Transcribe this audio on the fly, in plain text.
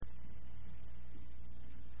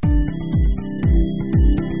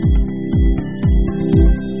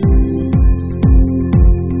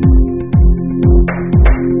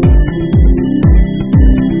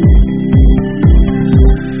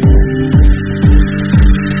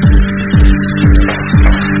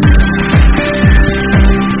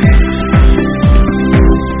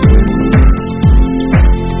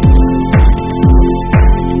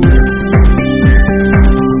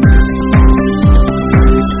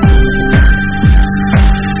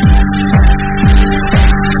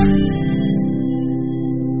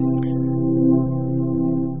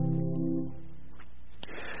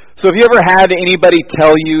So have you ever had anybody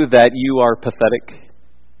tell you that you are pathetic?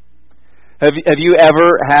 Have you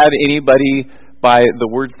ever had anybody, by the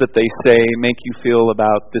words that they say, make you feel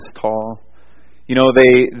about this tall? You know,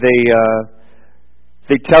 they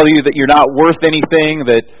tell you that you're not worth anything,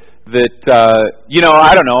 that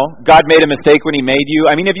I don't know, God made a mistake when He made you.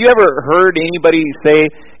 I mean, have you ever heard anybody say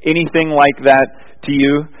anything like that to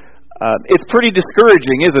you? It's pretty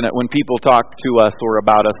discouraging, isn't it, when people talk to us or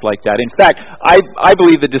about us like that? In fact, I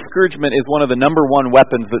believe that discouragement is one of the number one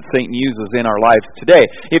weapons that Satan uses in our lives today.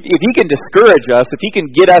 If he can discourage us, if he can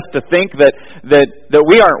get us to think that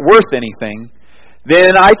we aren't worth anything,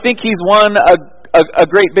 then I think he's won a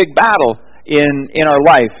great big battle in our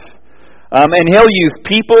life. And he'll use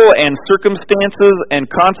people and circumstances and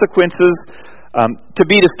consequences to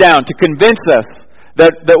beat us down, to convince us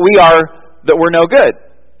that we're no good.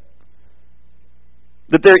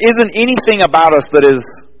 That there isn't anything about us that is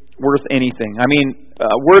worth anything. I mean,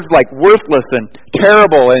 words like worthless and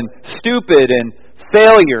terrible and stupid and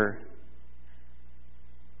failure.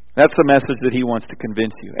 That's the message that he wants to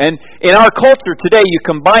convince you. And in our culture today, you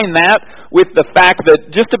combine that with the fact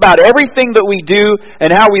that just about everything that we do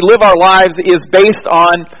and how we live our lives is based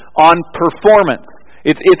on performance.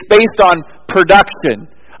 It's based on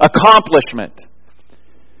production, accomplishment.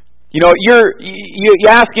 You know, you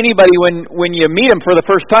ask anybody when you meet them for the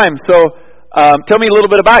first time, so tell me a little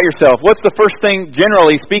bit about yourself. What's the first thing,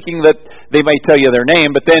 generally speaking, that they may tell you their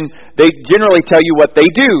name, but then they generally tell you what they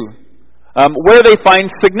do, where they find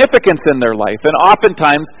significance in their life. And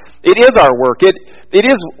oftentimes, it is our work. It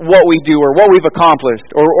is what we do or what we've accomplished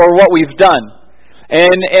or what we've done.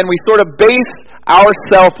 And we sort of base our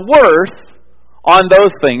self-worth on those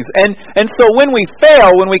things. And so when we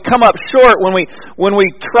fail, when we come up short, when we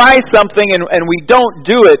try something and we don't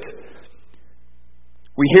do it,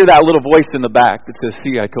 we hear that little voice in the back that says,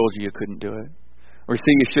 "See, I told you couldn't do it." Or, "See,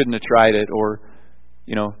 you shouldn't have tried it." Or,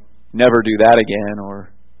 "Never do that again." Or,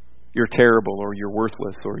 "You're terrible," or "You're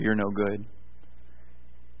worthless," or "You're no good."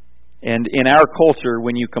 And in our culture,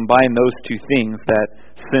 when you combine those two things, that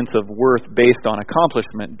sense of worth based on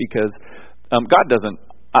accomplishment, because God doesn't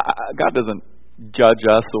judge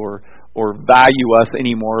us or value us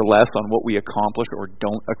any more or less on what we accomplish or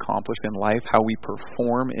don't accomplish in life, how we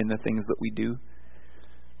perform in the things that we do.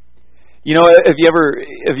 You know, have you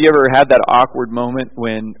ever had that awkward moment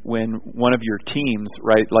when one of your teams,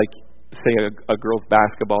 right, like say a girls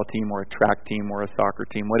basketball team or a track team or a soccer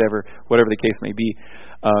team, whatever the case may be,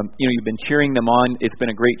 you've been cheering them on, it's been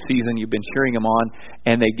a great season, you've been cheering them on,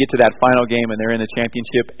 and they get to that final game and they're in the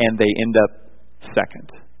championship and they end up second.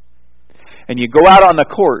 And you go out on the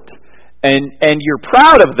court, and you're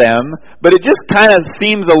proud of them, but it just kind of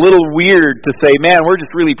seems a little weird to say, "Man, we're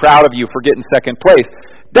just really proud of you for getting second place,"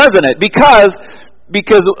 doesn't it? Because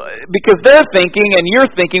they're thinking and you're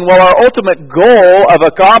thinking, well, our ultimate goal of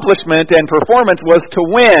accomplishment and performance was to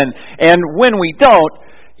win, and when we don't,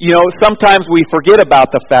 sometimes we forget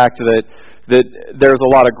about the fact that there's a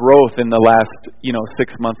lot of growth in the last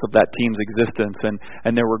 6 months of that team's existence,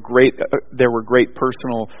 and there were great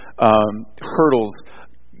personal hurdles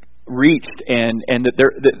reached, and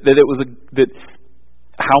that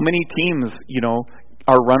how many teams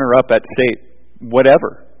are runner up at state,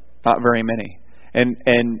 whatever, not very many, and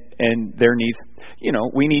there needs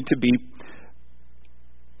we need to be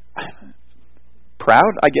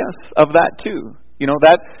proud, I guess, of that too.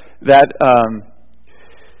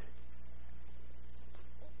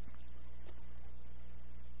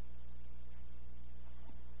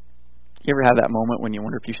 You ever have that moment when you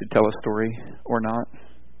wonder if you should tell a story or not?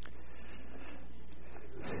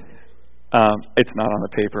 It's not on the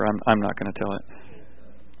paper. I'm not going to tell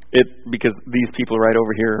it. Because these people right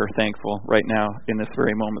over here are thankful right now in this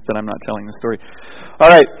very moment that I'm not telling the story. All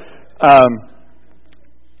right.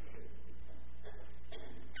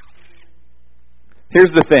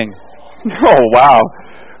 Here's the thing. Oh, wow.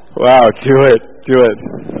 Wow, do it.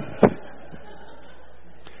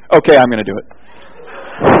 Okay, I'm going to do it.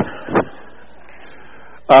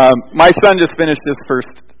 My son just finished his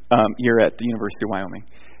first year at the University of Wyoming,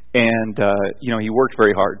 and he worked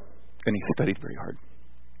very hard and he studied very hard.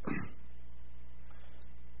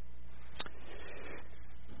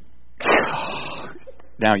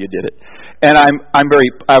 Now you did it, and I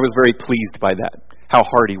was very pleased by that, how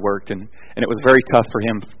hard he worked, and it was very tough for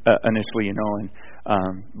him initially,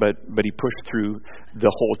 but he pushed through the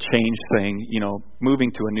whole change thing, moving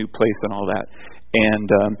to a new place and all that, and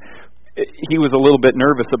he was a little bit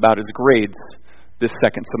nervous about his grades this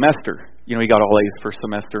second semester. He got all A's first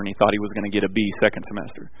semester, and he thought he was going to get a B second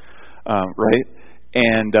semester, right?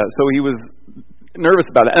 And so he was nervous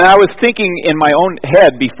about it. And I was thinking in my own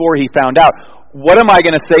head before he found out, what am I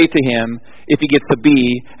going to say to him if he gets a B,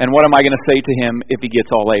 and what am I going to say to him if he gets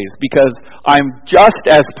all A's? Because I'm just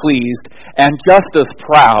as pleased and just as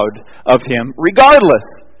proud of him, regardless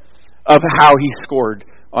of how he scored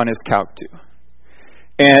on his Calc 2.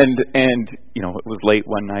 And it was late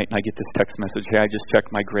one night, and I get this text message, hey, I just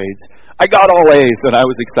checked my grades. I got all A's, and I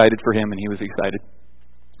was excited for him, and he was excited.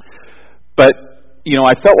 But,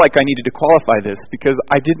 I felt like I needed to qualify this because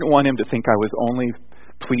I didn't want him to think I was only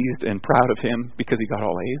pleased and proud of him because he got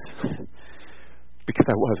all A's. Because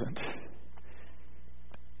I wasn't.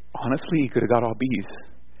 Honestly, he could have got all B's.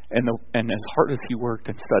 And as hard as he worked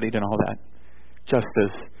and studied and all that, just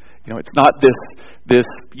as, it's not this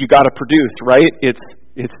you got to produce, right?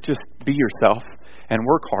 It's just be yourself and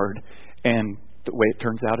work hard. And the way it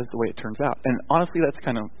turns out is the way it turns out. And honestly, that's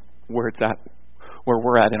kind of where it's at, where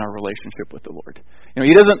we're at in our relationship with the Lord.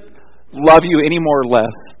 He doesn't love you any more or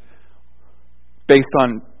less based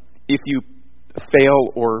on if you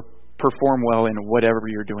fail or perform well in whatever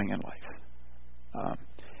you're doing in life.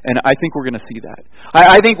 And I think we're going to see that.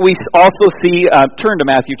 I think we also see, turn to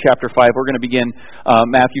Matthew chapter 5. We're going to begin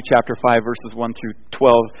Matthew chapter 5, verses 1 through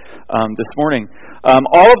 12 this morning.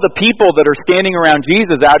 All of the people that are standing around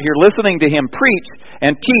Jesus out here listening to him preach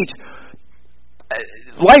and teach,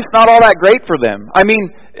 life's not all that great for them. I mean,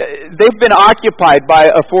 they've been occupied by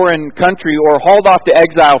a foreign country or hauled off to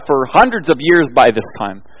exile for hundreds of years by this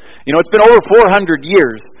time. It's been over 400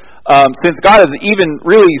 years since God has even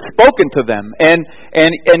really spoken to them. And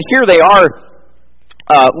here they are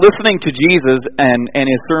listening to Jesus and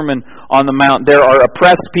his Sermon on the Mount. There are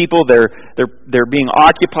oppressed people. They're being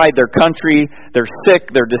occupied. Their country. They're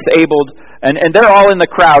sick. They're disabled. And they're all in the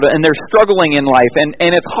crowd, and they're struggling in life, and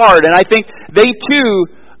it's hard. And I think they too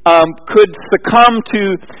could succumb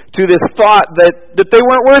to this thought that they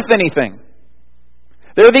weren't worth anything.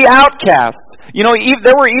 They're the outcasts.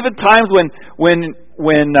 There were even times when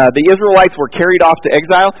the Israelites were carried off to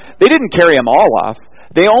exile, they didn't carry them all off.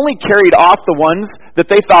 They only carried off the ones that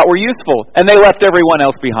they thought were useful, and they left everyone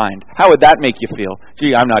else behind. How would that make you feel?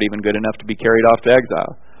 Gee, I'm not even good enough to be carried off to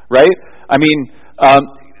exile, right? I mean,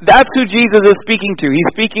 that's who Jesus is speaking to.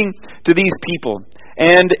 He's speaking to these people.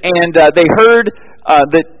 And they heard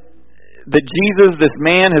that Jesus, this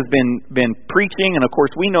man, has been preaching, and of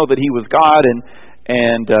course we know that he was God, and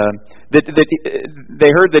that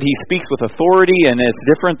they heard that he speaks with authority, and it's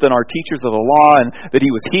different than our teachers of the law, and that he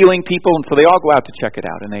was healing people, and so they all go out to check it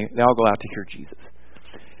out, and they all go out to hear Jesus.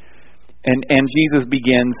 And Jesus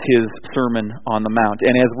begins his Sermon on the Mount.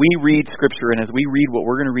 And as we read Scripture and as we read what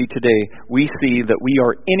we're going to read today, we see that we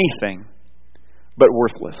are anything but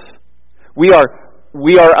worthless. We are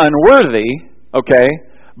unworthy, okay,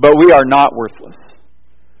 but we are not worthless.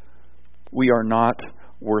 We are not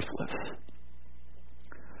worthless.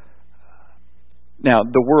 Now,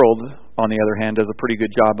 the world, on the other hand, does a pretty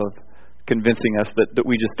good job of convincing us that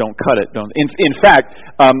we just don't cut it. In fact,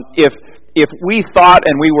 if we thought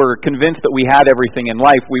and we were convinced that we had everything in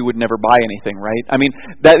life, we would never buy anything, right? I mean,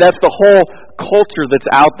 that's the whole culture that's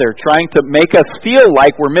out there, trying to make us feel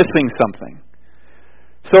like we're missing something,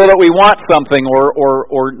 so that we want something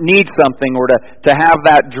or need something or to have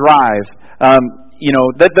that drive.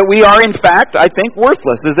 That we are, in fact, I think,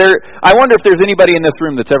 worthless. I wonder if there's anybody in this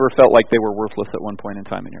room that's ever felt like they were worthless at one point in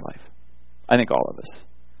time in your life. I think all of us.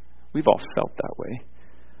 We've all felt that way.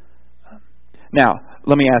 Now,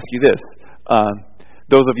 let me ask you this.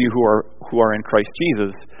 Those of you who are in Christ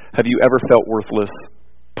Jesus, have you ever felt worthless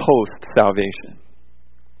post-salvation?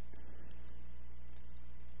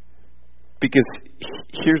 Because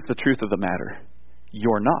here's the truth of the matter.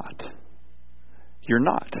 You're not. You're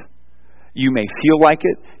not. You may feel like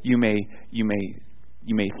it. You may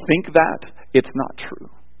think that. It's not true.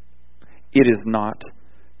 It is not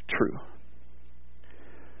true.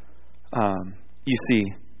 You see,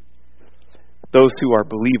 those who are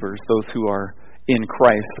believers, those who are in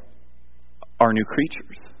Christ, are new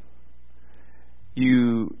creatures.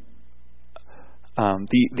 The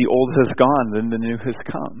old has gone, then the new has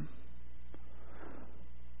come.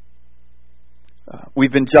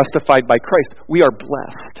 We've been justified by Christ. We are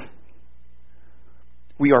blessed.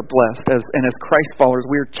 We are blessed. As Christ followers,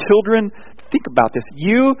 we are children. Think about this.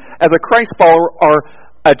 You, as a Christ follower, are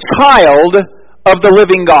a child of the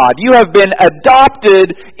living God. You have been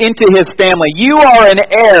adopted into his family. You are an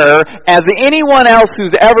heir as anyone else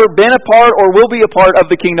who's ever been a part or will be a part of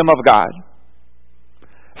the kingdom of God. It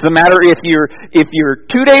doesn't matter if you're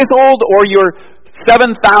 2 days old or you're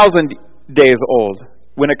 7,000 days old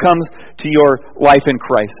when it comes to your life in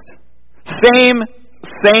Christ. Same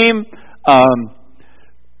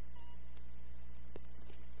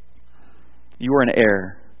you are an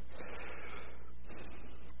heir.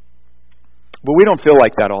 But we don't feel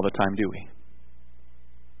like that all the time, do we?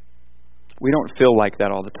 We don't feel like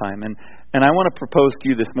that all the time. And I want to propose to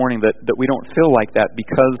you this morning that we don't feel like that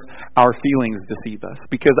because our feelings deceive us.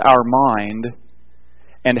 Because our mind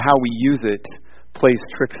and how we use it plays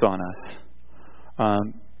tricks on us.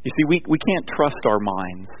 You see, we can't trust our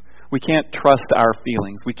minds. We can't trust our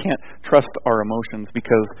feelings. We can't trust our emotions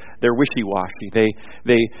because they're wishy-washy.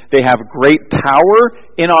 They have great power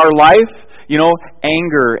in our life. You know,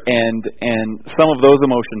 anger and some of those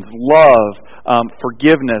emotions, love,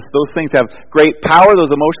 forgiveness, those things have great power.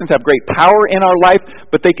 Those emotions have great power in our life,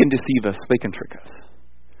 but they can deceive us. They can trick us.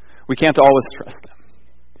 We can't always trust them.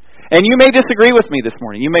 And you may disagree with me this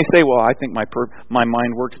morning. You may say, well, I think my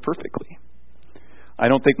mind works perfectly. I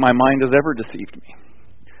don't think my mind has ever deceived me.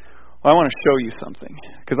 Well, I want to show you something,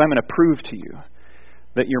 because I'm going to prove to you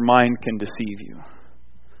that your mind can deceive you.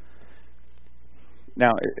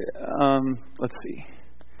 Now, let's see.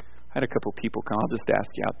 I had a couple people come. I'll just ask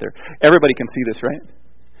you out there. Everybody can see this, right?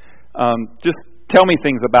 Just tell me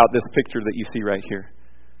things about this picture that you see right here.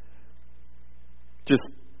 Just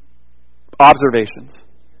observations.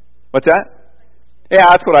 What's that? Yeah,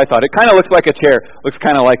 that's what I thought. It kind of looks like a chair. Looks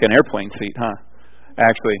kind of like an airplane seat, huh?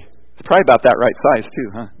 Actually, it's probably about that right size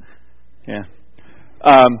too, huh? Yeah.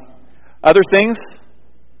 Other things?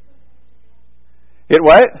 It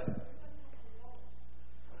what?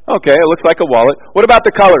 Okay, it looks like a wallet. What about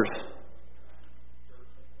the colors?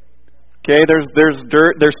 Okay, there's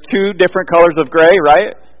dirt. There's two different colors of gray,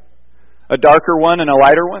 right? A darker one and a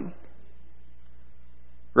lighter one.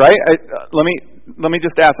 Right? Let me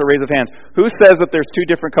just ask a raise of hands. Who says that there's two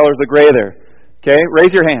different colors of gray there? Okay,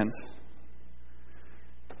 raise your hands.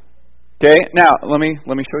 Okay, now let me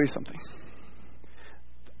show you something.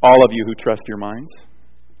 All of you who trust your minds.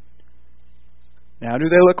 Now, do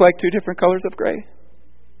they look like two different colors of gray?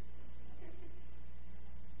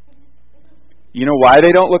 You know why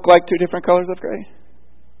they don't look like two different colors of gray?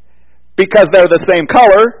 Because they're the same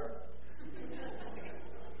color.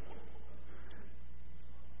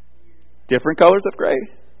 Different colors of gray.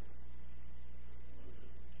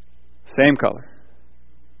 Same color.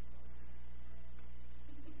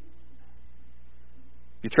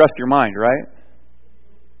 You trust your mind, right?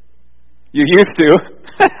 You used to.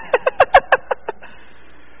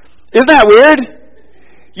 Isn't that weird?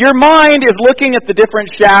 Your mind is looking at the different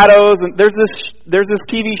shadows, and there's this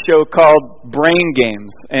TV show called Brain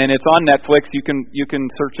Games, and it's on Netflix. You can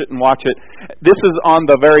search it and watch it. This is on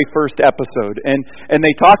the very first episode, and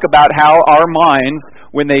they talk about how our minds,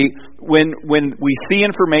 when we see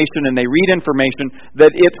information and they read information,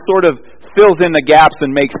 that it sort of fills in the gaps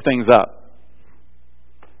and makes things up.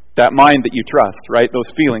 That mind that you trust, right?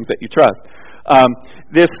 Those feelings that you trust.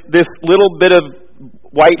 This little bit of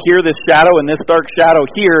white here, this shadow, and this dark shadow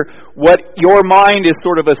here, what your mind is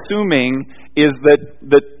sort of assuming is that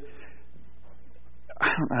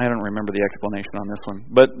I don't remember the explanation on this one,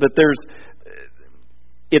 but that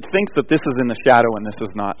it thinks that this is in the shadow and this is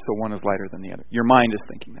not, so one is lighter than the other. Your mind is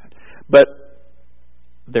thinking that. But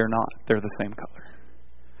they're not. They're the same color.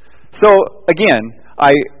 So, again,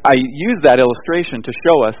 I use that illustration to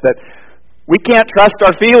show us that we can't trust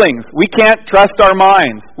our feelings. We can't trust our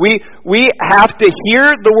minds. We have to hear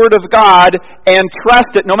the Word of God and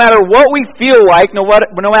trust it, no matter what we feel like, no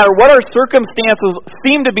matter what our circumstances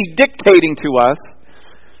seem to be dictating to us.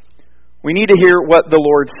 We need to hear what the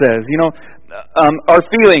Lord says. You know, our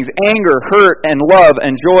feelings, anger, hurt, and love,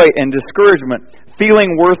 and joy, and discouragement,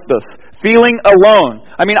 feeling worthless, feeling alone.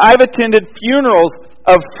 I mean, I've attended funerals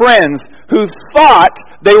of friends who thought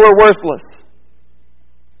they were worthless,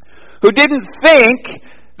 who didn't think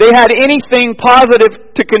they had anything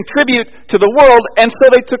positive to contribute to the world, and so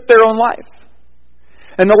they took their own life.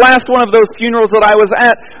 And the last one of those funerals that I was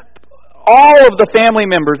at, all of the family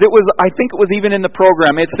members, I think it was even in the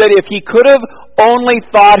program, it said if he could have only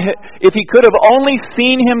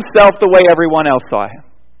seen himself the way everyone else saw him.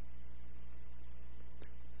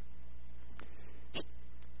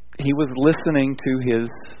 He was listening to his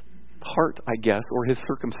heart, I guess, or his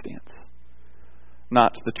circumstance,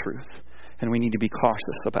 not the truth. And we need to be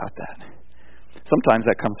cautious about that. Sometimes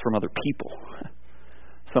that comes from other people.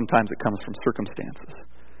 Sometimes it comes from circumstances.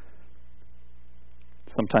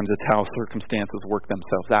 Sometimes it's how circumstances work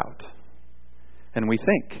themselves out. And we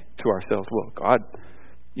think to ourselves, well, God,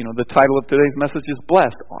 you know, the title of today's message is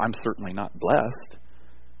blessed. Oh, I'm certainly not blessed.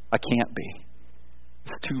 I can't be.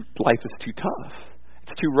 Life is too tough.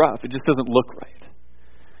 It's too rough. It just doesn't look right.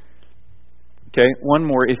 Okay, one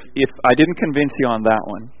more. If I didn't convince you on that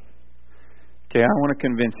one, okay, I want to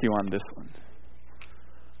convince you on this one.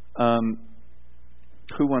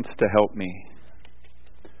 Who wants to help me?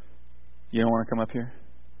 You don't want to come up here?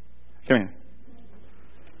 Come here.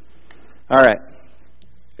 All right.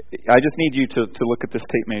 I just need you to look at this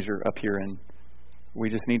tape measure up here, and we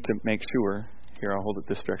just need to make sure. Here, I'll hold it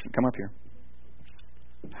this direction. Come up here.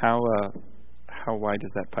 How wide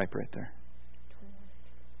is that pipe right there?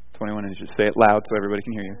 21 inches. Say it loud so everybody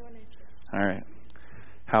can hear you. All right.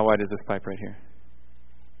 How wide is this pipe right here?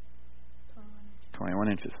 21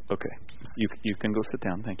 inches. Okay. You can go sit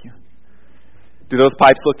down. Thank you. Do those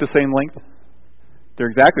pipes look the same length? They're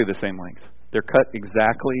exactly the same length. They're cut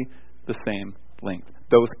exactly the same length.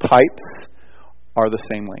 Those pipes are the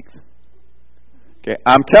same length. Okay.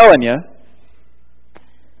 I'm telling you.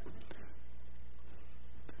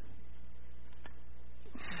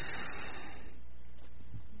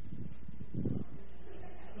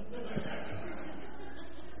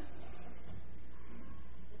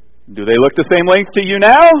 Do they look the same length to you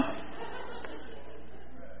now?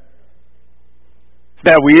 Is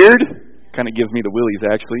that weird? Kind of gives me the willies,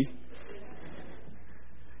 actually.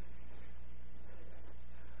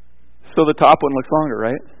 So the top one looks longer,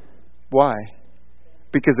 right? Why?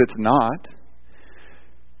 Because it's not.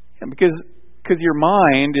 And because your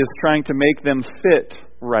mind is trying to make them fit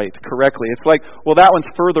right, correctly. It's like, well, that one's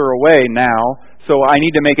further away now, so I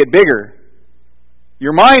need to make it bigger.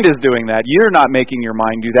 Your mind is doing that. You're not making your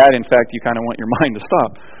mind do that. In fact, you kind of want your mind to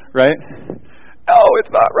stop, right? No, it's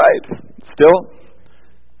not right. Still,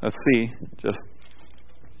 let's see.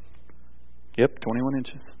 Yep, 21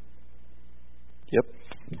 inches. Yep,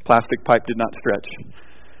 plastic pipe did not stretch.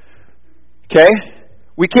 Okay,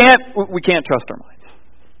 we can't trust our minds.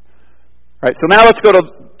 All right, so now let's go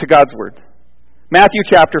to God's Word. Matthew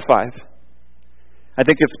chapter 5. I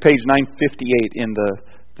think it's page 958 in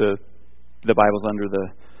the Bible's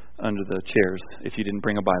under the chairs, if you didn't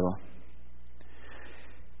bring a Bible.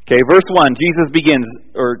 Okay, verse 1,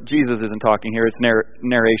 Jesus isn't talking here, it's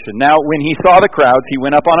narration. Now, when he saw the crowds, he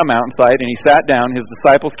went up on a mountainside, and he sat down. His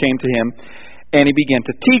disciples came to him, and he began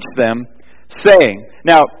to teach them, saying.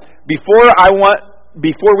 Now, before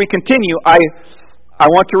we continue, I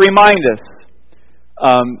want to remind us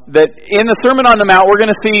that in the Sermon on the Mount, we're going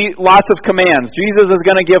to see lots of commands. Jesus is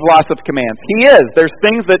going to give lots of commands. He is. There's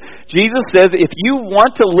things that Jesus says, if you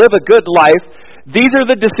want to live a good life, these are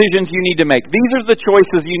the decisions you need to make. These are the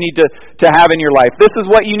choices you need to have in your life. This is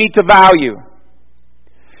what you need to value.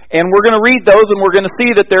 And we're going to read those, and we're going to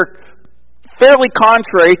see that they're fairly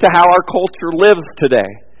contrary to how our culture lives today.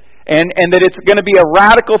 And that it's going to be a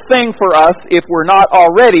radical thing for us, if we're not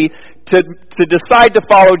already, to decide to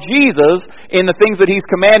follow Jesus in the things that He's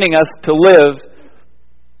commanding us to live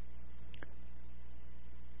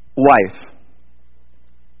life.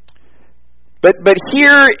 But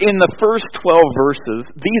here in the first 12 verses,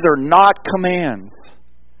 these are not commands.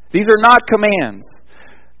 These are not commands.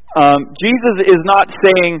 Jesus is not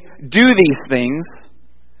saying, do these things.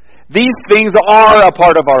 These things are a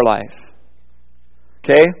part of our life.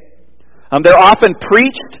 Okay? They're often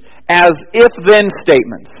preached as if-then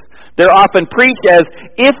statements. They're often preached as,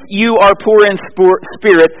 if you are poor in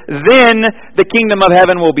spirit, then the kingdom of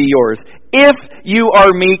heaven will be yours. If you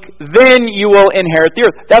are meek, then you will inherit the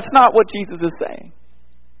earth. That's not what Jesus is saying.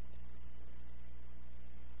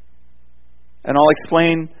 And I'll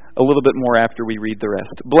explain a little bit more after we read the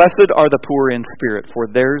rest. Blessed are the poor in spirit, for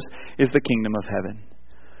theirs is the kingdom of heaven.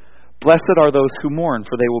 Blessed are those who mourn,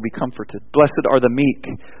 for they will be comforted. Blessed are the meek,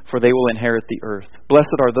 for they will inherit the earth. Blessed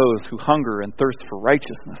are those who hunger and thirst for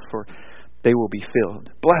righteousness, for they will be filled.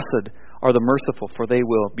 Blessed are the merciful, for they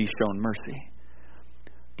will be shown mercy.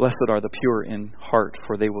 Blessed are the pure in heart,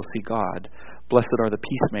 for they will see God. Blessed are the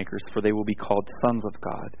peacemakers, for they will be called sons of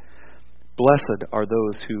God. Blessed are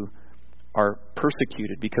those who are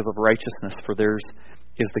persecuted because of righteousness, for theirs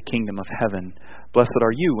is the kingdom of heaven. Blessed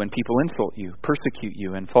are you when people insult you, persecute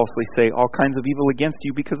you, and falsely say all kinds of evil against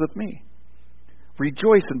you because of me.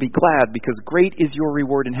 Rejoice and be glad, because great is your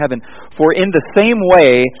reward in heaven. For in the same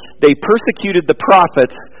way they persecuted the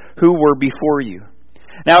prophets who were before you.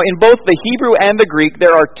 Now, in both the Hebrew and the Greek,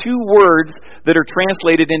 there are two words that are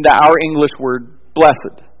translated into our English word,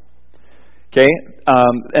 blessed. Okay?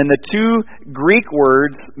 And the two Greek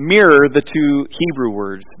words mirror the two Hebrew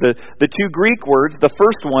words. The two Greek words, the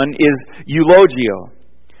first one is eulogio.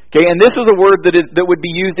 Okay, and this is a word that would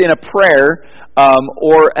be used in a prayer,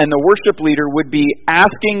 and the worship leader would be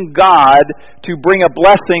asking God to bring a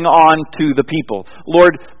blessing on to the people.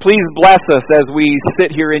 Lord, please bless us as we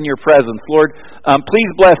sit here in your presence. Lord,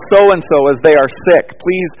 please bless so-and-so as they are sick.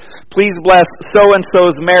 Please bless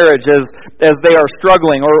so-and-so's marriage as they are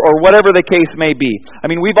struggling, or whatever the case may be.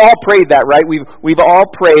 I mean, we've all prayed that, right? We've all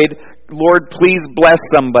prayed, Lord, please bless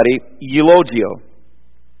somebody, eulogio.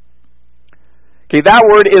 Okay, that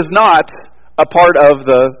word is not a part of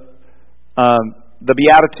the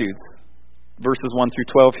Beatitudes. verses 1 through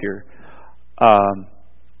 12 here.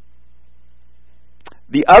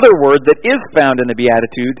 The other word that is found in the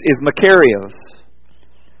Beatitudes is makarios.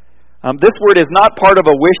 This word is not part of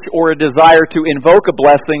a wish or a desire to invoke a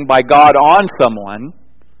blessing by God on someone.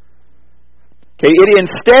 Okay, it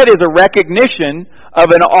instead is a recognition of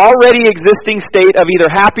an already existing state of either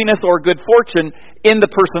happiness or good fortune in the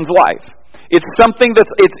person's life. It's something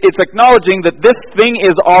it's acknowledging that this thing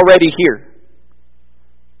is already here.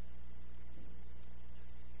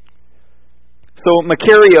 So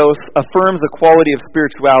makarios affirms a quality of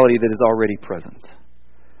spirituality that is already present.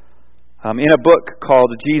 In a book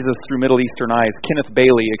called Jesus Through Middle Eastern Eyes, Kenneth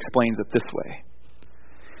Bailey explains it this way.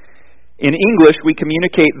 In English, we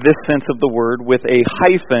communicate this sense of the word with a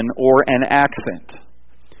hyphen or an accent.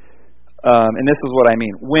 And this is what I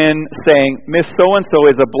mean. When saying, Miss So-and-so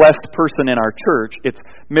is a blessed person in our church, it's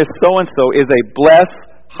Miss So-and-so is a blessed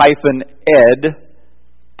 -ed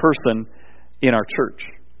person in our church.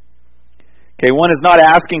 Okay, one is not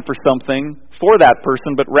asking for something for that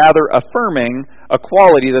person, but rather affirming a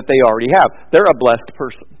quality that they already have. They're a blessed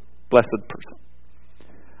person.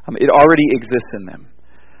 It already exists in them.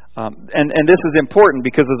 And this is important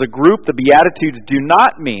because as a group, the Beatitudes do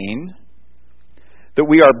not mean that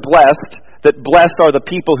we are blessed, that blessed are the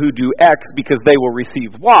people who do X because they will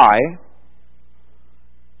receive Y.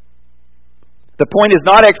 The point is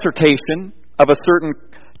not exhortation of a certain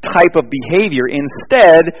type of behavior.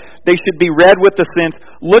 Instead, they should be read with the sense,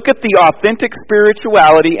 look at the authentic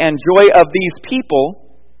spirituality and joy of these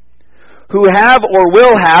people who have or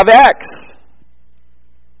will have X.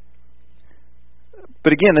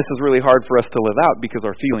 But again, this is really hard for us to live out because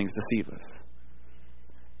our feelings deceive us.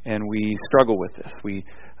 And we struggle with this. We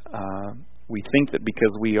think that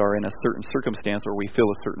because we are in a certain circumstance or we feel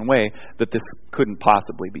a certain way, that this couldn't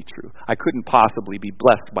possibly be true. I couldn't possibly be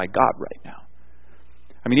blessed by God right now.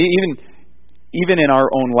 I mean, even in our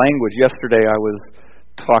own language, yesterday I was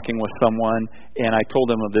talking with someone and I told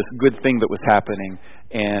them of this good thing that was happening,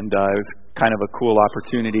 and it was kind of a cool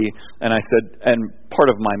opportunity, and I said, and part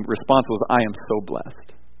of my response was, I am so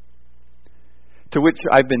blessed. To which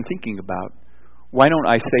I've been thinking about, why don't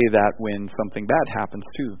I say that when something bad happens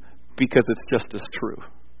too? Because it's just as true.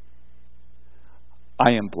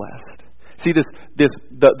 I am blessed. See,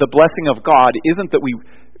 the blessing of God isn't that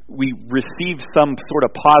we receive some sort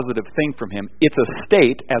of positive thing from Him. It's a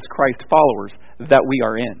state as Christ followers that we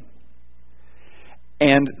are in.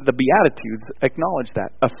 And the Beatitudes acknowledge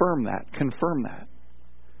that, affirm that, confirm that.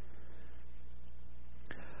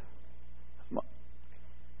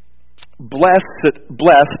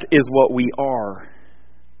 Blessed is what we are.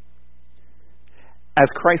 As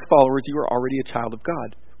Christ followers, you are already a child of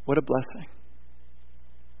God. What a blessing.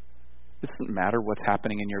 It doesn't matter what's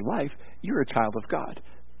happening in your life. You're a child of God.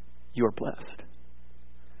 You are blessed.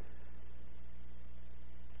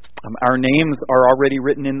 Our names are already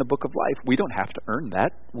written in the book of life. We don't have to earn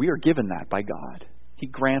that. We are given that by God. He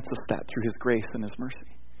grants us that through His grace and His mercy.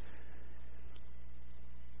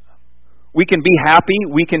 We can be happy.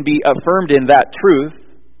 We can be affirmed in that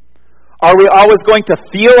truth. Are we always going to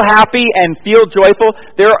feel happy and feel joyful?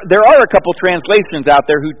 There are a couple translations out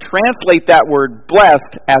there who translate that word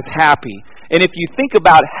blessed as happy. And if you think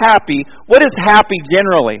about happy, what is happy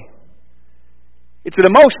generally? It's an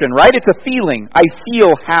emotion, right? It's a feeling. I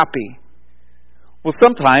feel happy. Well,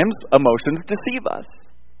 sometimes emotions deceive us.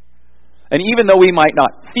 And even though we might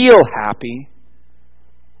not feel happy,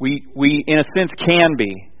 we in a sense can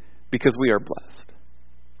be, because we are blessed.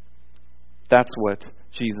 That's what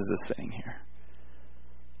Jesus is saying here.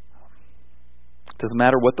 It doesn't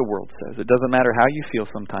matter what the world says. It doesn't matter how you feel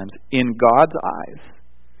sometimes. In God's eyes,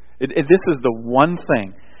 this is the one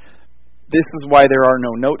thing. This is why there are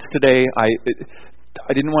no notes today.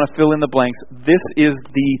 I didn't want to fill in the blanks. This is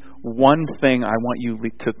the one thing I want you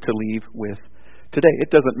to leave with today. It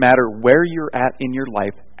doesn't matter where you're at in your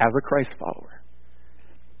life as a Christ follower.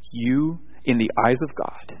 You, in the eyes of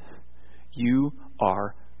God, you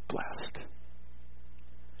are blessed.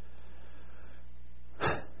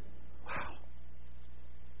 Wow.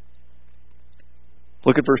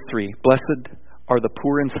 Look at verse 3. Blessed are the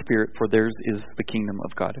poor in spirit, for theirs is the kingdom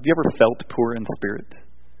of God. Have you ever felt poor in spirit?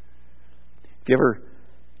 Have you ever...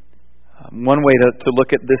 one way to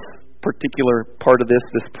look at this particular part of this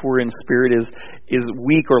poor in spirit is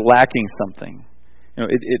weak or lacking something. You know,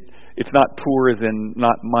 it's not poor as in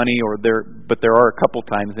not money but there are a couple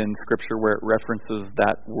times in Scripture where it references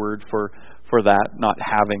that word for that, not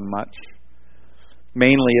having much.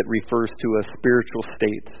 Mainly it refers to a spiritual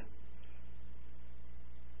state.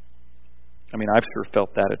 I mean, I've sure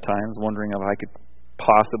felt that at times, wondering if I could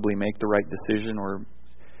possibly make the right decision or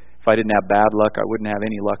if I didn't have bad luck, I wouldn't have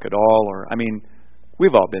any luck at all. Or,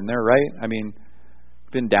 we've all been there, right?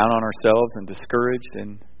 Been down on ourselves and discouraged.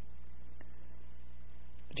 And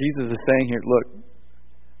Jesus is saying here, look,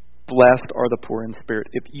 blessed are the poor in spirit.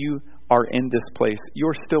 If you are in this place,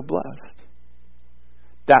 you're still blessed.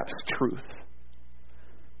 That's truth.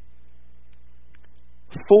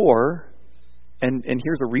 And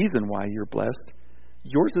here's a reason why you're blessed.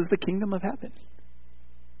 Yours is the kingdom of heaven.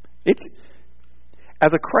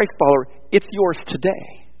 As a Christ follower, it's yours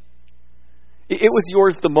today. It was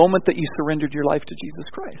yours the moment that you surrendered your life to Jesus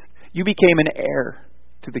Christ. You became an heir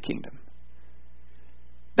to the kingdom.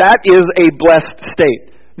 That is a blessed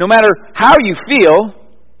state. No matter how you feel,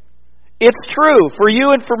 it's true for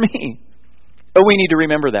you and for me. But we need to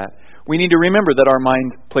remember that. We need to remember that our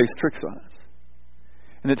mind plays tricks on us.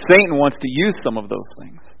 And that Satan wants to use some of those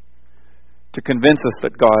things to convince us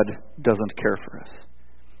that God doesn't care for us.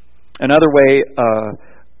 Another way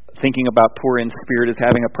thinking about poor in spirit is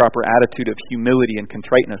having a proper attitude of humility and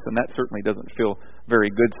contriteness. And that certainly doesn't feel very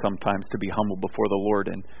good sometimes, to be humble before the Lord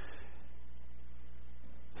and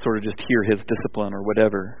sort of just hear His discipline or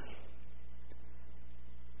whatever.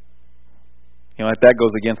 That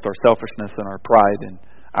goes against our selfishness and our pride and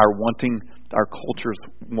our culture's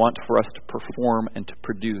want for us to perform and to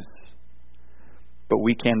produce. But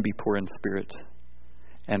we can be poor in spirit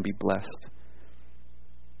and be blessed.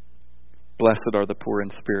 Blessed are the poor in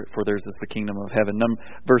spirit, for theirs is the kingdom of heaven.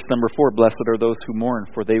 Verse number 4, blessed are those who mourn,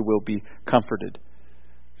 for they will be comforted.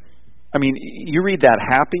 You read that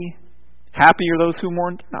happy. Happy are those who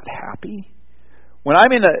mourn. They're not happy. When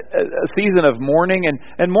I'm in a season of mourning,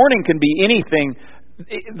 and mourning can be anything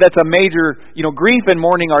that's a major, grief and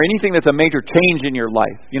mourning are anything that's a major change in your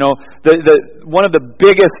life. One of the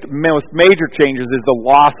biggest, most major changes is the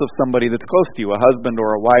loss of somebody that's close to you, a husband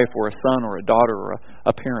or a wife or a son or a daughter or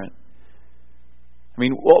a parent.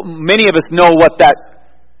 Many of us know what that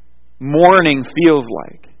mourning feels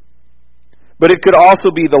like. But it could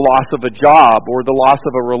also be the loss of a job or the loss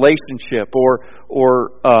of a relationship or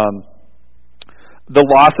the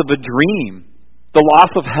loss of a dream, the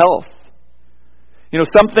loss of health.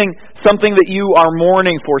 Something that you are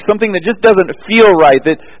mourning for, something that just doesn't feel right,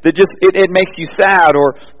 that just it makes you sad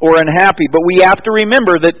or unhappy. But we have to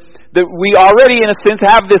remember that we already, in a sense,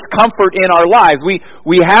 have this comfort in our lives.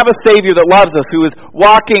 We have a Savior that loves us, who is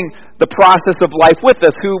walking the process of life with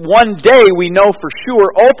us, who one day we know for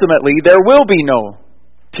sure, ultimately, there will be no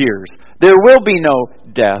tears. There will be no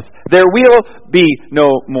death. There will be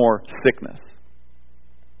no more sickness.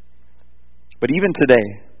 But even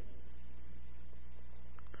today,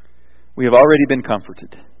 we have already been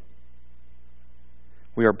comforted.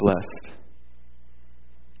 We are blessed.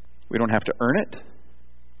 We don't have to earn it.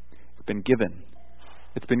 It's been given.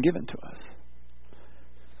 It's been given to us.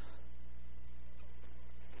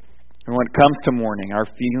 And when it comes to mourning, our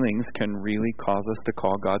feelings can really cause us to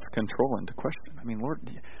call God's control into question. Lord,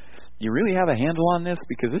 do you really have a handle on this?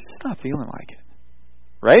 Because it's just not feeling like it.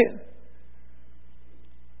 Right?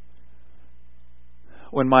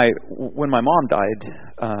 When my mom died,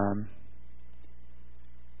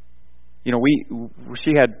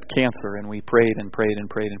 she had cancer, and we prayed and prayed and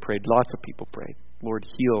prayed and prayed. Lots of people prayed. Lord,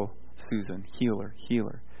 heal Susan, heal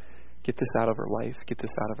her. Get this out of her life. Get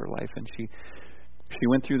this out of her life. And she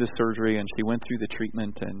went through the surgery, and she went through the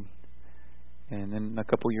treatment, and then a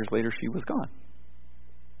couple years later, she was gone.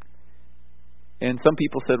 And some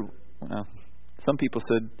people said,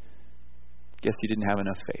 guess you didn't have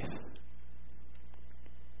enough faith.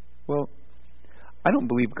 Well, I don't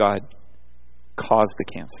believe God caused the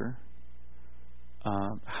cancer.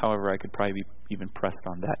 However, I could probably be even pressed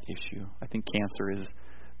on that issue. I think cancer is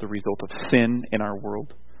the result of sin in our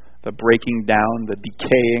world. The breaking down, the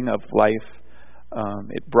decaying of life.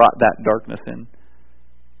 It brought that darkness in.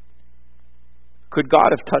 Could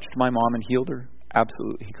God have touched my mom and healed her?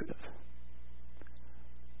 Absolutely, He could have.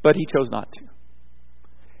 But He chose not to.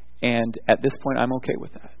 And at this point, I'm okay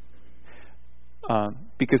with that.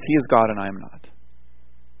 Because He is God and I am not.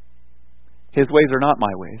 His ways are not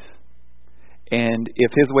my ways. And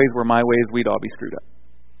if His ways were my ways, we'd all be screwed up.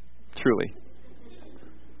 Truly.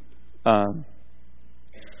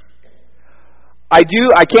 I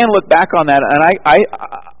can look back on that, and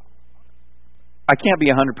I can't be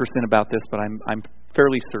 100% about this, but I'm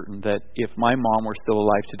fairly certain that if my mom were still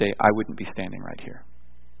alive today, I wouldn't be standing right here.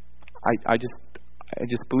 I just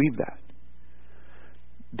believe that.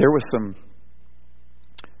 There was some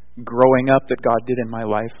growing up that God did in my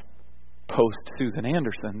life post Susan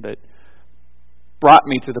Anderson that brought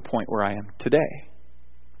me to the point where I am today.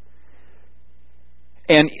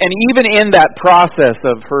 And even in that process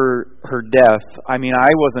of her death, I mean, I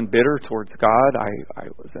wasn't bitter towards God. I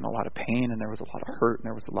was in a lot of pain, and there was a lot of hurt, and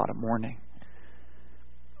there was a lot of mourning.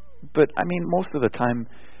 But, I mean, most of the time,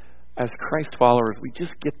 as Christ followers, we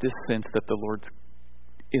just get this sense that the Lord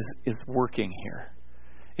is working here.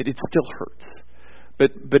 It still hurts.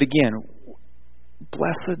 But again,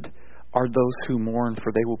 blessed are those who mourn,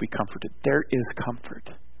 for they will be comforted. There is comfort.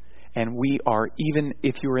 And we are, even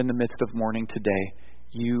if you're in the midst of mourning today,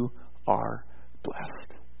 you are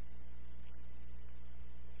blessed.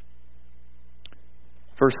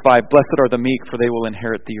 Verse 5, blessed are the meek, for they will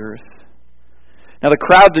inherit the earth. Now the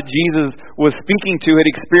crowd that Jesus was speaking to had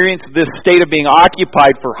experienced this state of being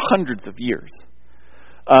occupied for hundreds of years.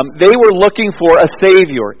 They were looking for a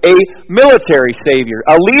savior, a military savior,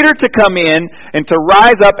 a leader to come in and to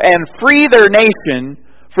rise up and free their nation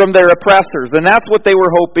from their oppressors. And that's what they were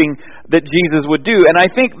hoping that Jesus would do. And I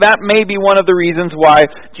think that may be one of the reasons why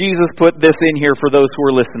Jesus put this in here for those who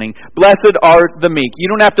are listening. Blessed are the meek. You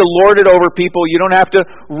don't have to lord it over people. You don't have to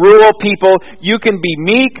rule people. You can be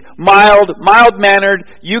meek, mild-mannered.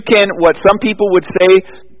 You can, what some people would say,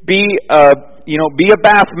 be a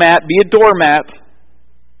bath mat, be a doormat.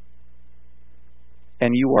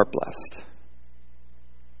 And you are blessed.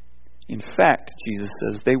 In fact, Jesus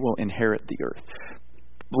says, they will inherit the earth.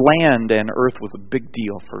 Land and earth was a big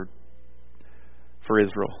deal for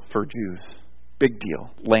Israel, for Jews. Big deal.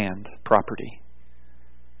 Land, property.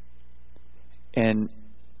 And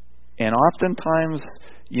oftentimes,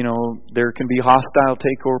 there can be hostile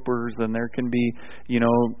takeovers, and there can be,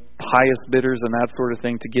 highest bidders and that sort of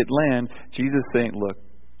thing to get land. Jesus is saying, look,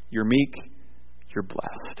 you're meek, you're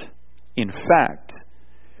blessed. In fact,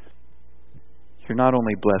 you're not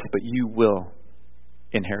only blessed, but you will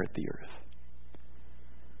inherit the earth.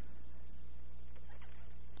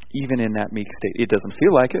 Even in that meek state. It doesn't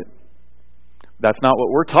feel like it. That's not what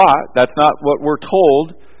we're taught. That's not what we're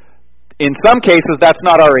told. In some cases, that's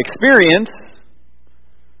not our experience.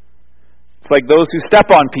 It's like those who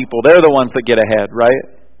step on people. They're the ones that get ahead, right?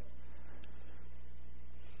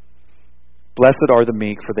 Blessed are the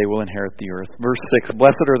meek, for they will inherit the earth. Verse 6,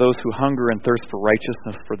 blessed are those who hunger and thirst for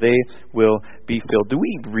righteousness, for they will be filled. Do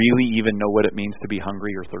we really even know what it means to be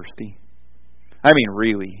hungry or thirsty? I mean,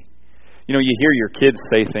 really. You hear your kids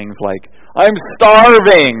say things like, I'm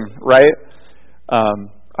starving, right?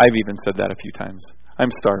 I've even said that a few times.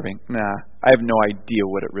 I'm starving. Nah, I have no idea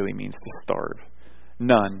what it really means to starve.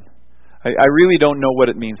 None. I really don't know what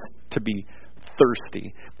it means to be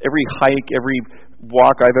thirsty. Every hike, every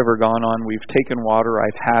walk I've ever gone on, we've taken water,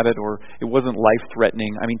 I've had it, or it wasn't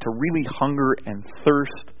life-threatening. I mean, to really hunger and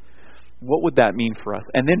thirst, what would that mean for us?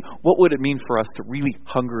 And then what would it mean for us to really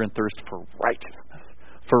hunger and thirst for righteousness?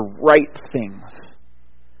 For right things.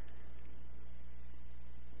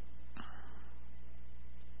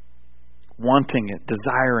 Wanting it,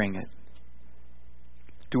 desiring it.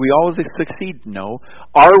 Do we always succeed? No.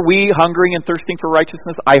 Are we hungering and thirsting for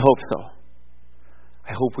righteousness? I hope so.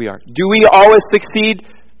 I hope we are. Do we always succeed?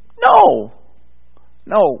 No.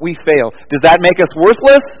 No, we fail. Does that make us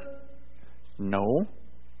worthless? No.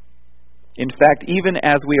 In fact, even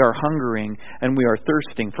as we are hungering and we are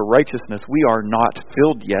thirsting for righteousness, we are not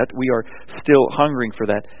filled yet. We are still hungering for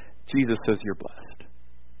that. Jesus says, you're blessed.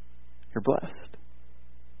 You're blessed.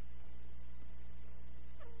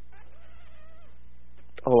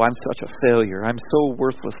 Oh, I'm such a failure. I'm so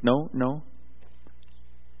worthless. No.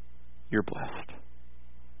 You're blessed.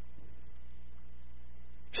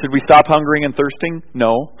 Should we stop hungering and thirsting?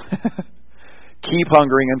 No. Keep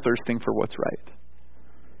hungering and thirsting for what's right.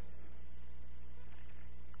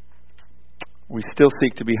 We still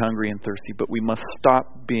seek to be hungry and thirsty, but we must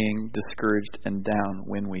stop being discouraged and down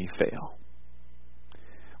when we fail.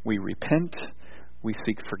 We repent, we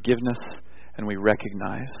seek forgiveness, and we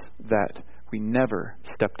recognize that we never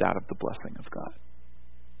stepped out of the blessing of God.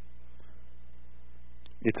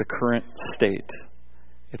 It's a current state.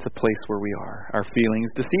 It's a place where we are. Our feelings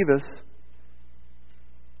deceive us.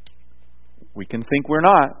 We can think we're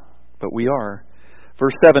not, but we are.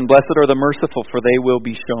 Verse 7, blessed are the merciful, for they will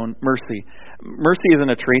be shown mercy. Mercy isn't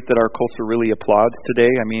a trait that our culture really applauds today.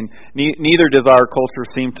 I mean, neither does our culture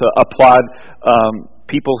seem to applaud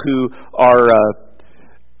people who are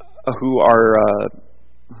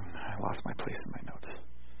I lost my place in my notes.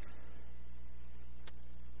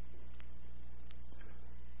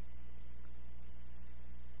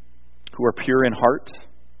 Who are pure in heart,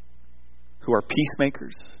 who are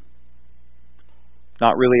peacemakers.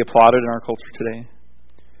 Not really applauded in our culture today.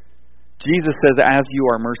 Jesus says, as you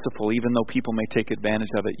are merciful, even though people may take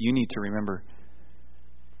advantage of it, you need to remember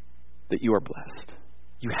that you are blessed.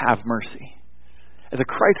 You have mercy. as a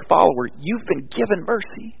Christ follower, you've been given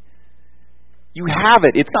mercy. You have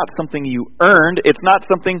it. It's not something you earned. It's not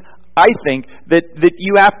something, I think, that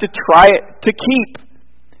you have to try to keep.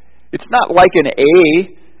 It's not like an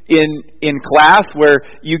A in class where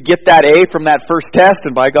you get that A from that first test,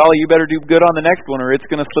 and by golly, you better do good on the next one, or it's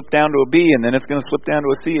going to slip down to a B, and then it's going to slip down to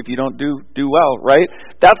a C if you don't do well, right?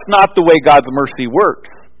 That's not the way God's mercy works.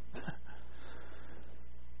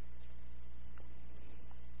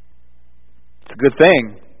 It's a good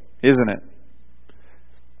thing, isn't it?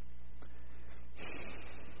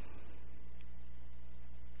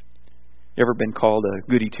 You ever been called a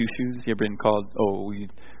goody two-shoes? You ever been called, we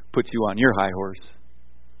put you on your high horse?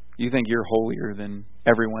 You think you're holier than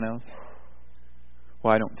everyone else?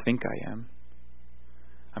 Well, I don't think I am.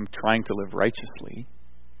 I'm trying to live righteously.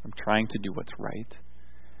 I'm trying to do what's right.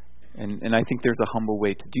 And I think there's a humble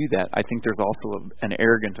way to do that. I think there's also an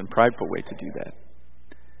arrogant and prideful way to do that.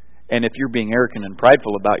 And if you're being arrogant and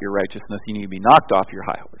prideful about your righteousness, you need to be knocked off your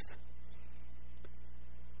high horse.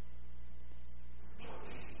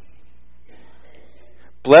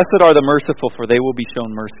 Blessed are the merciful, for they will be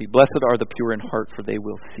shown mercy. Blessed are the pure in heart, for they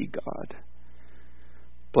will see God.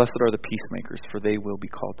 Blessed are the peacemakers, for they will be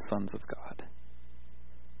called sons of God.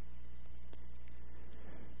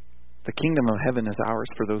 The kingdom of heaven is ours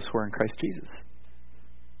for those who are in Christ Jesus.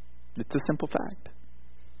 It's a simple fact.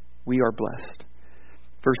 We are blessed.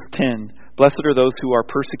 Verse 10, blessed are those who are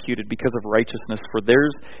persecuted because of righteousness, for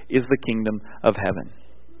theirs is the kingdom of heaven.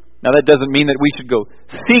 Now that doesn't mean that we should go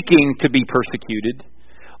seeking to be persecuted.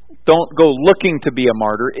 Don't go looking to be a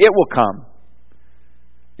martyr. It will come.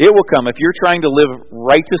 It will come. If you're trying to live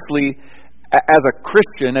righteously as a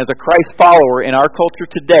Christian, as a Christ follower in our culture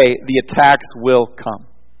today, the attacks will come.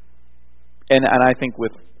 And I think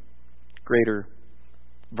with greater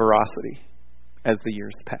veracity as the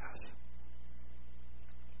years pass.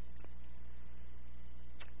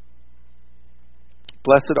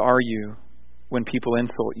 Blessed are you when people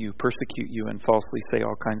insult you, persecute you, and falsely say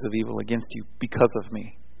all kinds of evil against you because of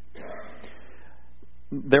me.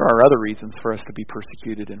 There are other reasons for us to be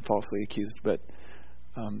persecuted and falsely accused, but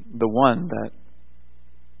the one that,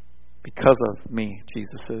 because of me,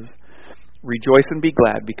 Jesus says, rejoice and be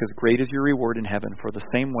glad, because great is your reward in heaven, for the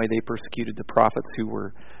same way they persecuted the prophets who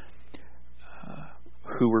were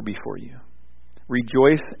before you.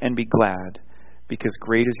 Rejoice and be glad, because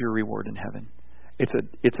great is your reward in heaven. It's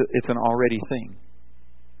an already thing.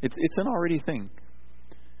 It's an already thing.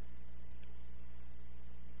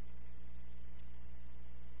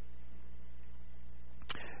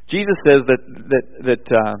 Jesus says that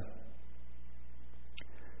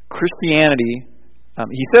Christianity,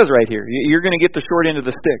 he says right here, you're going to get the short end of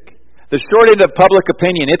the stick. The short end of public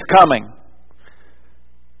opinion, it's coming.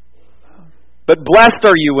 But blessed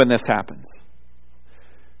are you when this happens.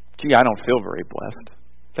 Gee, I don't feel very blessed.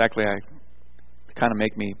 Exactly, I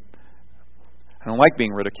don't like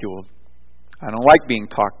being ridiculed. I don't like being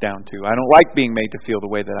talked down to. I don't like being made to feel the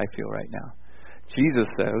way that I feel right now. Jesus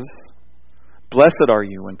says, blessed are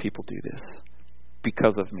you when people do this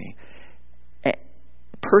because of me.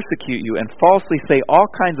 Persecute you and falsely say all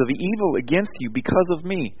kinds of evil against you because of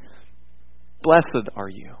me. Blessed are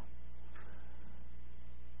you.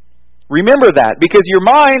 Remember that, because your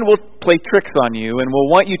mind will play tricks on you and will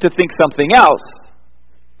want you to think something else.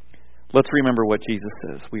 Let's remember what Jesus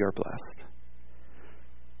says. We are blessed.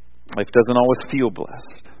 Life doesn't always feel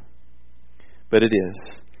blessed, but it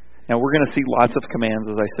is. Now we're going to see lots of commands,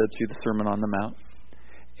 as I said, through the Sermon on the Mount.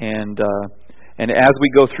 And as we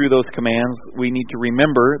go through those commands, we need to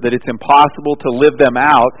remember that it's impossible to live them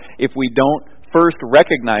out if we don't first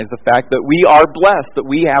recognize the fact that we are blessed, that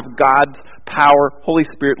we have God's power, Holy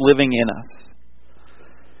Spirit living in us.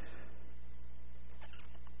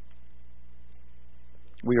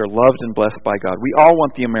 We are loved and blessed by God. We all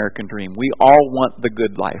want the American dream. We all want the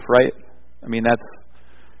good life, right? I mean,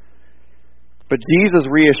 but Jesus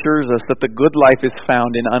reassures us that the good life is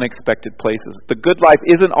found in unexpected places. The good life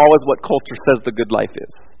isn't always what culture says the good life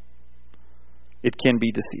is. It can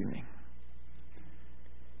be deceiving.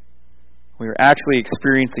 We are actually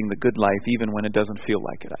experiencing the good life even when it doesn't feel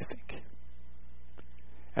like it, I think.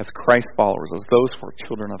 As Christ followers, as those who are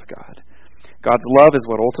children of God. God's love is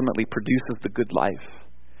what ultimately produces the good life.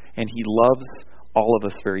 And He loves all of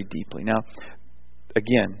us very deeply. Now,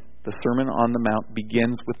 again, the Sermon on the Mount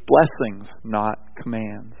begins with blessings, not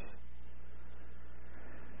commands.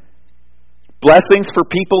 Blessings for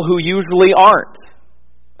people who usually aren't.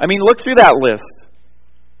 I mean, look through that list.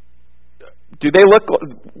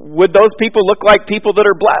 Would those people look like people that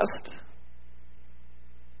are blessed?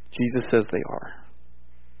 Jesus says they are.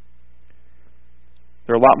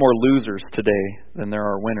 There are a lot more losers today than there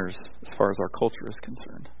are winners as far as our culture is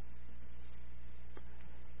concerned.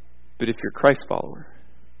 But if you're a Christ follower,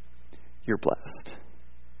 you're blessed.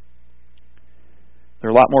 There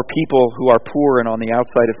are a lot more people who are poor and on the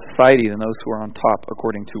outside of society than those who are on top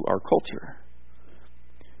according to our culture.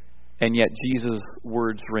 And yet Jesus'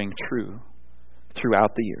 words ring true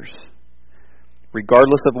throughout the years.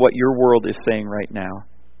 Regardless of what your world is saying right now,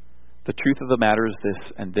 the truth of the matter is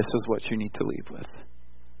this, and this is what you need to leave with.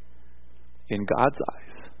 In God's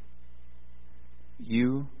eyes,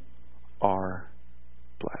 you are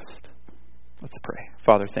blessed. Let's pray.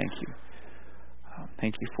 Father, thank you.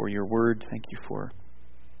 Thank you for your word. Thank you for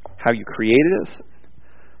how you created us.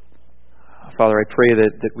 Father, I pray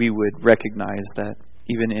that we would recognize that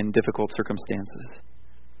even in difficult circumstances,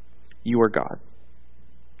 you are God.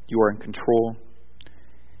 You are in control.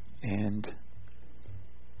 And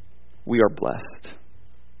we are blessed.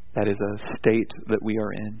 That is a state that we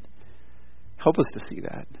are in. Help us to see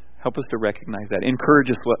that. Help us to recognize that.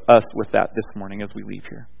 Encourage us with that this morning as we leave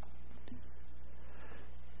here.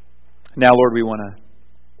 Now, Lord, we want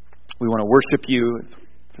to worship you as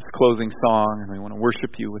this closing song, and we want to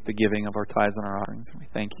worship you with the giving of our tithes and our offerings, and we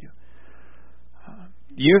thank you.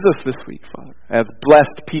 Use us this week, Father, as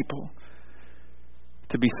blessed people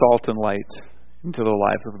to be salt and light into the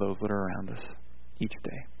lives of those that are around us each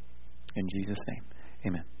day. In Jesus' name,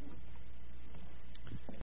 amen.